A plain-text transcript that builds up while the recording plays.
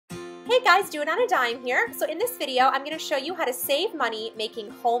Hey guys, Doitonadime here. So in this video, I'm going to show you how to save money making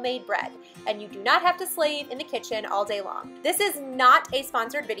homemade bread. And you do not have to slave in the kitchen all day long. This is not a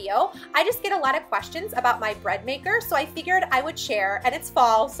sponsored video. I just get a lot of questions about my bread maker, so I figured I would share, and it's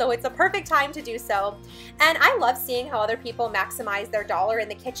fall, so it's a perfect time to do so. And I love seeing how other people maximize their dollar in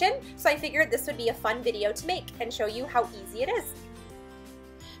the kitchen, so I figured this would be a fun video to make and show you how easy it is.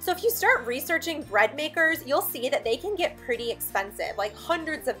 So if you start researching bread makers, you'll see that they can get pretty expensive, like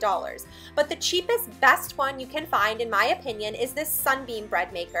hundreds of dollars. But the cheapest, best one you can find, in my opinion, is this Sunbeam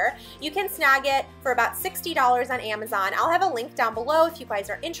bread maker. You can snag it for about $60 on Amazon. I'll have a link down below if you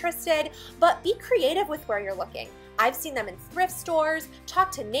guys are interested, but be creative with where you're looking. I've seen them in thrift stores.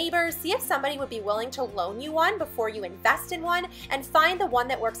 Talk to neighbors, see if somebody would be willing to loan you one before you invest in one, and find the one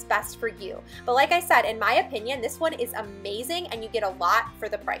that works best for you. But like I said, in my opinion, this one is amazing and you get a lot for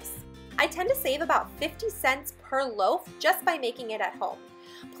the price. I tend to save about 50 cents per loaf just by making it at home.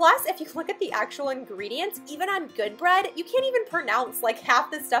 Plus, if you look at the actual ingredients, even on good bread, you can't even pronounce like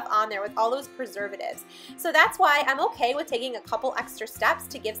half the stuff on there with all those preservatives. So that's why I'm okay with taking a couple extra steps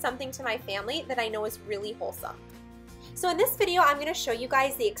to give something to my family that I know is really wholesome. So in this video, I'm going to show you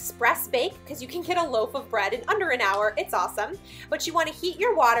guys the express bake, because you can get a loaf of bread in under an hour. It's awesome. But you want to heat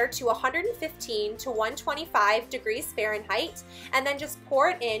your water to 115 to 125 degrees Fahrenheit, and then just pour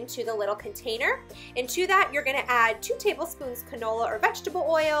it into the little container. And to that, you're going to add 2 tablespoons canola or vegetable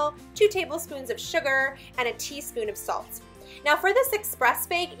oil, 2 tablespoons of sugar, and a teaspoon of salt. Now for this express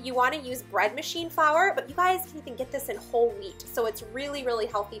bake, you want to use bread machine flour, but you guys can even get this in whole wheat, so it's really, really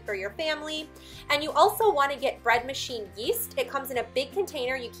healthy for your family. And you also want to get bread machine yeast. It comes in a big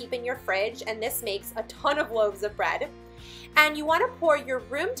container you keep in your fridge, and this makes a ton of loaves of bread. And you want to pour your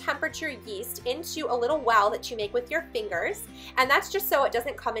room temperature yeast into a little well that you make with your fingers, and that's just so it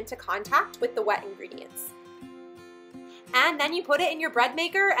doesn't come into contact with the wet ingredients. And then you put it in your bread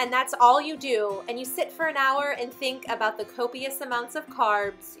maker, and that's all you do. And you sit for an hour and think about the copious amounts of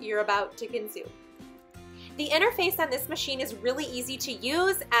carbs you're about to consume. The interface on this machine is really easy to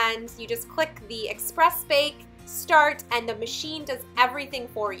use, and you just click the express bake, start, and the machine does everything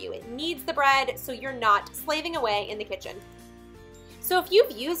for you. It kneads the bread, so you're not slaving away in the kitchen. So if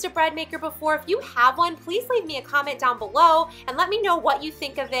you've used a bread maker before, if you have one, please leave me a comment down below and let me know what you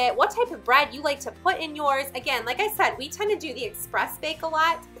think of it, what type of bread you like to put in yours. Again, like I said, we tend to do the express bake a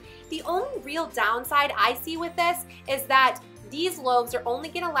lot. The only real downside I see with this is that these loaves are only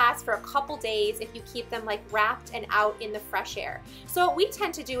going to last for a couple days if you keep them like wrapped and out in the fresh air. So what we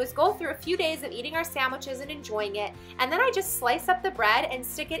tend to do is go through a few days of eating our sandwiches and enjoying it, and then I just slice up the bread and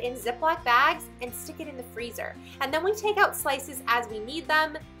stick it in Ziploc bags and stick it in the freezer. And then we take out slices as we need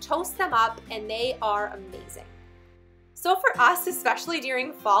them, toast them up, and they are amazing. So for us, especially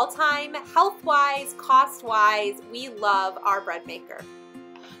during fall time, health-wise, cost-wise, we love our bread maker.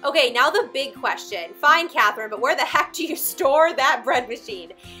 Okay, now the big question. Fine, Kathryn, but where the heck do you store that bread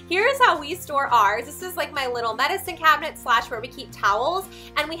machine? Here's how we store ours. This is like my little medicine cabinet / where we keep towels,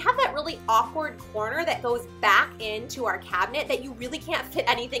 and we have that really awkward corner that goes back into our cabinet that you really can't fit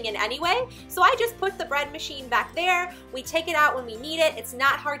anything in anyway. So I just put the bread machine back there. We take it out when we need it. It's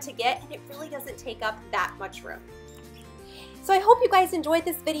not hard to get, and it really doesn't take up that much room. So I hope you guys enjoyed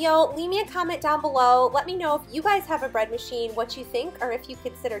this video. Leave me a comment down below. Let me know if you guys have a bread machine, what you think, or if you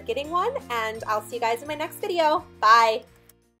consider getting one, and I'll see you guys in my next video. Bye.